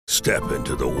Step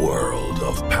into the world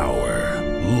of power,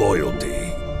 loyalty,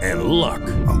 and luck.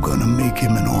 I'm gonna make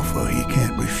him an offer he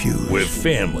can't refuse. With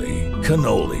family,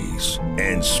 cannolis,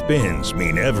 and spins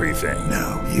mean everything.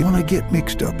 Now, you wanna get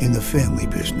mixed up in the family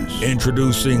business.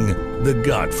 Introducing The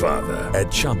Godfather at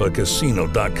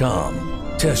ChumbaCasino.com.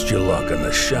 Test your luck in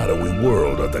the shadowy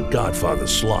world of The Godfather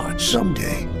slot.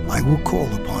 Someday, I will call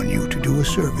upon you to do a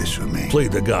service for me. Play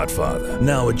The Godfather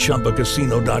now at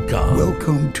ChumbaCasino.com.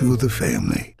 Welcome to the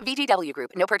family. VGW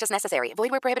Group. No purchase necessary. Void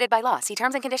where prohibited by law. See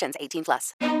terms and conditions.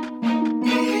 18+.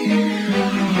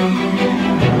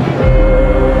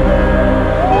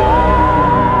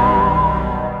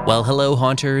 Well, hello,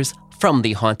 haunters. From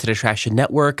the Haunted Attraction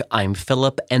Network, I'm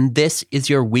Philip, and this is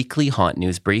your weekly Haunt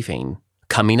News Briefing.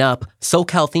 Coming up,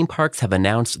 SoCal theme parks have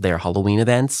announced their Halloween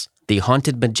events. The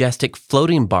Haunted Majestic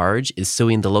floating barge is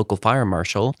suing the local fire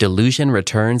marshal. Delusion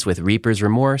returns with Reaper's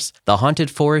Remorse. The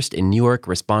Haunted Forest in New York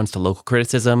responds to local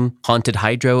criticism. Haunted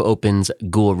Hydro opens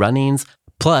Ghoul Runnings.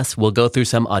 Plus, we'll go through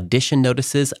some audition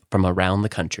notices from around the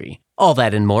country. All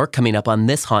that and more coming up on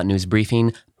this Haunt News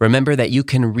Briefing. Remember that you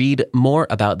can read more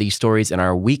about these stories in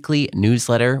our weekly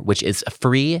newsletter, which is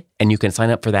free, and you can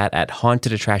sign up for that at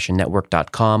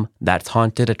hauntedattractionnetwork.com. That's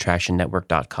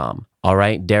hauntedattractionnetwork.com. All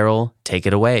right, Daryl, take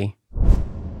it away.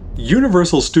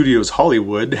 Universal Studios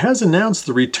Hollywood has announced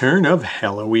the return of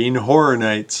Halloween Horror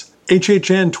Nights.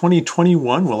 HHN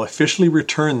 2021 will officially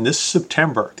return this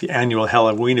September. The annual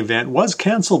Halloween event was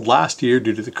cancelled last year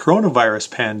due to the coronavirus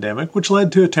pandemic, which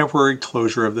led to a temporary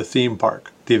closure of the theme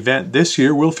park. The event this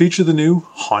year will feature the new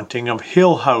Haunting of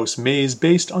Hill House maze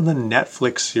based on the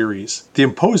Netflix series. The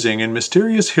imposing and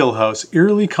mysterious Hill House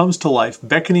eerily comes to life,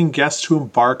 beckoning guests to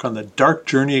embark on the dark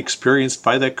journey experienced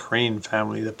by the Crane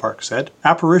family, the park said.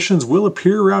 Apparitions will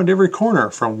appear around every corner,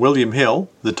 from William Hill,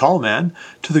 the tall man,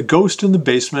 to the ghost in the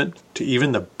basement, to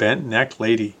even the bent-necked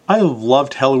lady. I have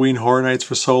loved Halloween Horror Nights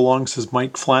for so long, says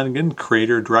Mike Flanagan,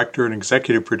 creator, director, and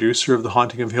executive producer of The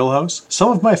Haunting of Hill House.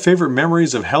 Some of my favorite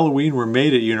memories of Halloween were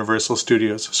made at Universal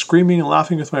Studios, screaming and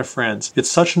laughing with my friends. It's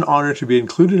such an honor to be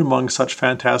included among such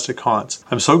fantastic haunts.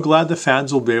 I'm so glad the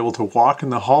fans will be able to walk in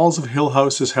the halls of Hill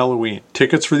House this Halloween.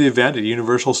 Tickets for the event at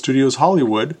Universal Studios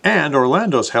Hollywood and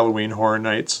Orlando's Halloween Horror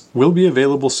Nights will be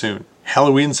available soon.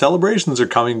 Halloween celebrations are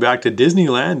coming back to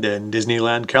Disneyland and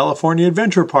Disneyland California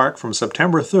Adventure Park from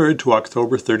September 3rd to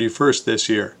October 31st this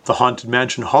year. The Haunted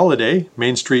Mansion Holiday,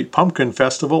 Main Street Pumpkin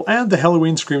Festival, and the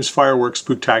Halloween Screams Fireworks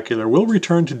Spooktacular will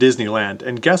return to Disneyland,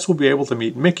 and guests will be able to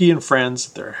meet Mickey and friends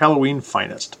at their Halloween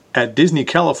finest. At Disney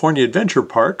California Adventure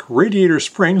Park, Radiator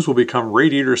Springs will become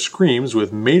Radiator Screams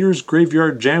with Mater's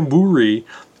Graveyard Jamboree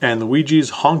and Luigi's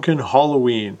Honkin'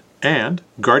 Halloween. And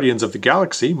Guardians of the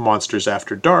Galaxy, Monsters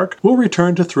After Dark, will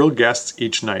return to thrill guests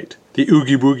each night. The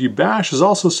Oogie Boogie Bash is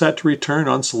also set to return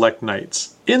on select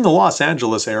nights. In the Los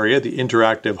Angeles area, the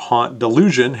interactive haunt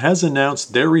Delusion has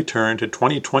announced their return to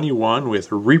 2021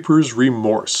 with Reaper's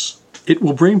Remorse. It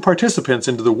will bring participants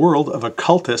into the world of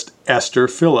occultist Esther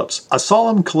Phillips, a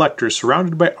solemn collector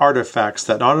surrounded by artifacts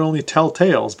that not only tell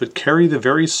tales but carry the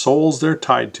very souls they're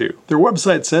tied to. Their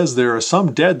website says there are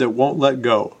some dead that won't let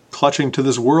go, clutching to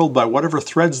this world by whatever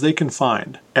threads they can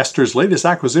find. Esther's latest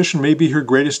acquisition may be her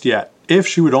greatest yet, if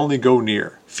she would only go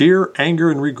near. Fear,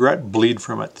 anger, and regret bleed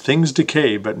from it. Things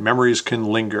decay, but memories can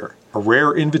linger. A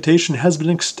rare invitation has been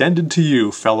extended to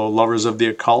you, fellow lovers of the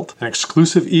occult, an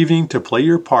exclusive evening to play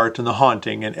your part in the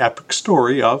haunting and epic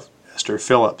story of Esther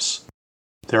Phillips.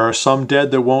 There are some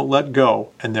dead that won't let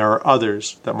go, and there are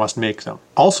others that must make them.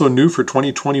 Also new for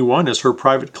 2021 is her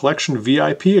private collection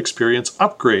VIP experience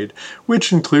Upgrade,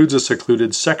 which includes a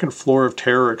secluded second floor of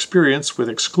terror experience with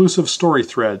exclusive story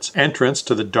threads, entrance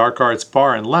to the Dark Arts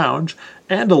Bar and Lounge,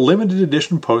 and a limited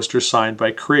edition poster signed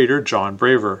by creator John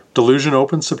Braver. Delusion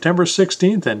opens September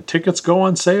 16th and tickets go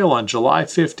on sale on July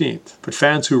 15th. But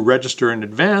fans who register in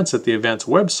advance at the event's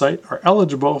website are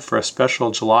eligible for a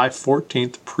special July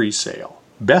 14th pre-sale.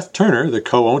 Beth Turner, the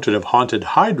co-owner of Haunted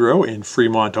Hydro in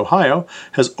Fremont, Ohio,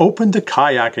 has opened the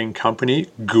kayaking company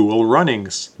Ghoul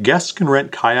Runnings. Guests can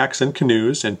rent kayaks and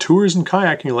canoes, and tours and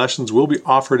kayaking lessons will be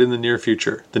offered in the near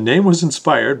future. The name was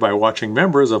inspired by watching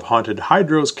members of Haunted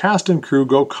Hydro's cast and crew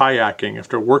go kayaking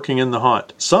after working in the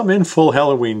haunt, some in full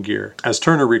Halloween gear. As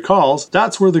Turner recalls,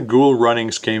 that's where the Ghoul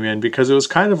Runnings came in because it was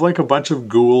kind of like a bunch of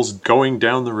ghouls going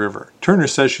down the river. Turner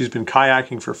says she's been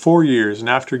kayaking for 4 years, and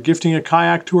after gifting a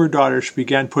kayak to her daughter, she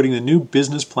began putting the new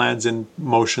business plans in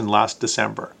motion last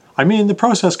December. I mean, the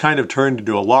process kind of turned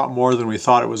into a lot more than we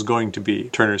thought it was going to be,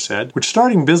 Turner said, which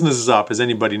starting businesses up, as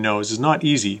anybody knows, is not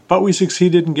easy, but we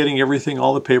succeeded in getting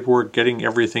all the paperwork, getting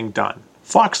everything done.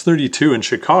 Fox 32 in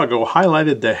Chicago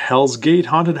highlighted the Hell's Gate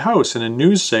Haunted House in a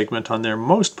news segment on their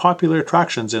most popular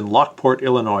attractions in Lockport,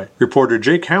 Illinois. Reporter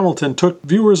Jake Hamilton took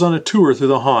viewers on a tour through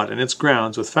the haunt and its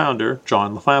grounds with founder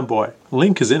John LaFlamboy.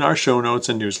 Link is in our show notes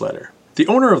and newsletter. The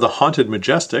owner of the Haunted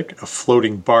Majestic, a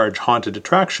floating barge haunted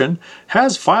attraction,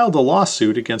 has filed a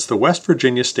lawsuit against the West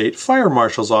Virginia State Fire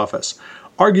Marshal's office,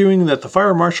 arguing that the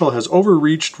fire marshal has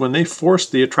overreached when they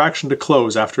forced the attraction to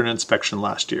close after an inspection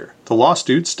last year. The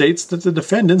lawsuit states that the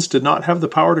defendants did not have the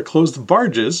power to close the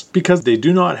barges because they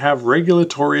do not have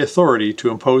regulatory authority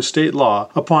to impose state law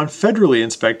upon federally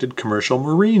inspected commercial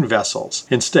marine vessels.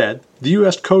 Instead, the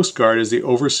U.S. Coast Guard is the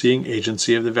overseeing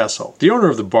agency of the vessel. The owner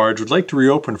of the barge would like to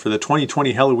reopen for the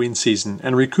 2020 Halloween season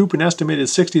and recoup an estimated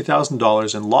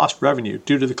 $60,000 in lost revenue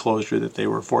due to the closure that they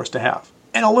were forced to have.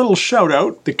 And a little shout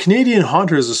out, the Canadian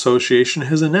Haunters Association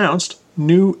has announced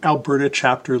new Alberta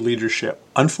chapter leadership.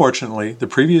 Unfortunately, the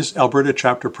previous Alberta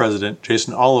chapter president,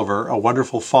 Jason Oliver, a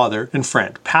wonderful father and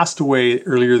friend, passed away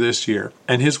earlier this year,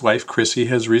 and his wife, Chrissy,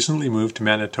 has recently moved to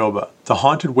Manitoba. The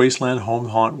Haunted Wasteland home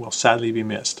haunt will sadly be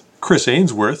missed. Chris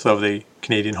Ainsworth of the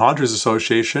Canadian Haunters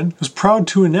Association was proud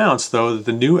to announce, though, that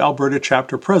the new Alberta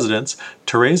chapter presidents,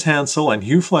 Therese Hansel and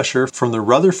Hugh Flesher from the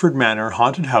Rutherford Manor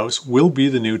Haunted House, will be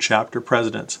the new chapter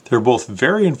presidents. They're both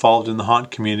very involved in the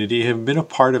haunt community and have been a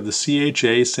part of the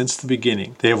CHA since the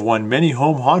beginning. They have won many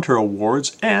Home Haunter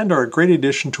awards and are a great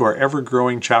addition to our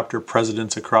ever-growing chapter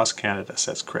presidents across Canada,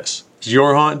 says Chris. Is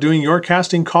your haunt doing your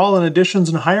casting call on auditions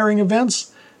and hiring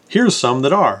events? Here's some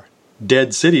that are.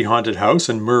 Dead City Haunted House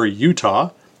in Murray,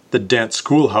 Utah, the Dent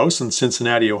Schoolhouse in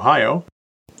Cincinnati, Ohio,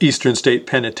 Eastern State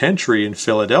Penitentiary in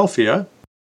Philadelphia,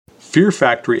 Fear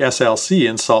Factory SLC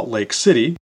in Salt Lake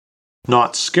City,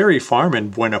 Knott's Scary Farm in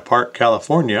Buena Park,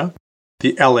 California,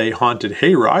 the LA Haunted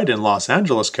Hayride in Los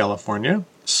Angeles, California,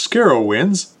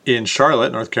 Scarowinds in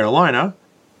Charlotte, North Carolina,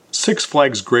 Six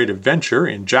Flags Great Adventure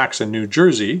in Jackson, New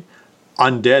Jersey,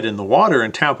 Undead in the Water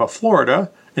in Tampa, Florida,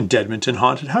 and Deadmonton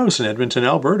Haunted House in Edmonton,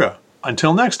 Alberta.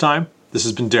 Until next time, this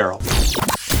has been Daryl.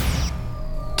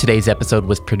 Today's episode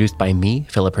was produced by me,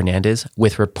 Philip Hernandez,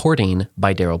 with reporting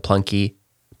by Daryl Plunkey,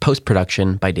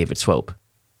 post-production by David Swope.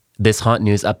 This Haunt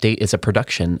News Update is a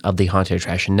production of the Haunted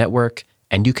Attraction Network,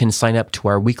 and you can sign up to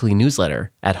our weekly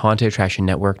newsletter at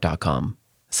hauntedattractionnetwork.com.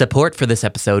 Support for this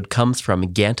episode comes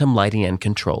from Gantom Lighting and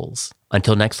Controls.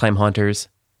 Until next time, haunters,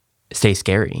 stay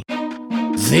scary.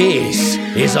 This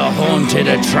is a Haunted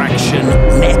Attraction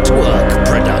Network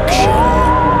production.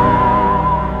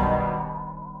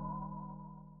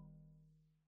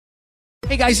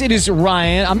 Hey guys, it is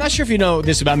Ryan. I'm not sure if you know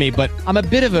this about me, but I'm a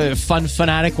bit of a fun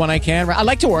fanatic when I can. I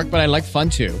like to work, but I like fun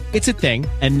too. It's a thing.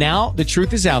 And now the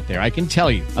truth is out there. I can tell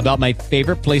you about my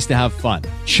favorite place to have fun.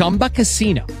 Chumba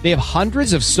Casino. They have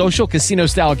hundreds of social casino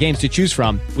style games to choose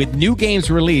from with new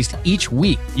games released each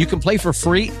week. You can play for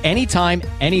free anytime,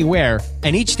 anywhere.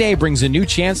 And each day brings a new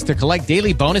chance to collect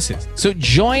daily bonuses. So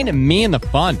join me in the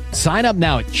fun. Sign up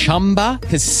now at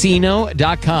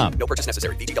ChumbaCasino.com. No purchase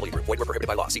necessary. VGW Group. Void where prohibited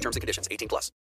by law. See terms and conditions. 18+.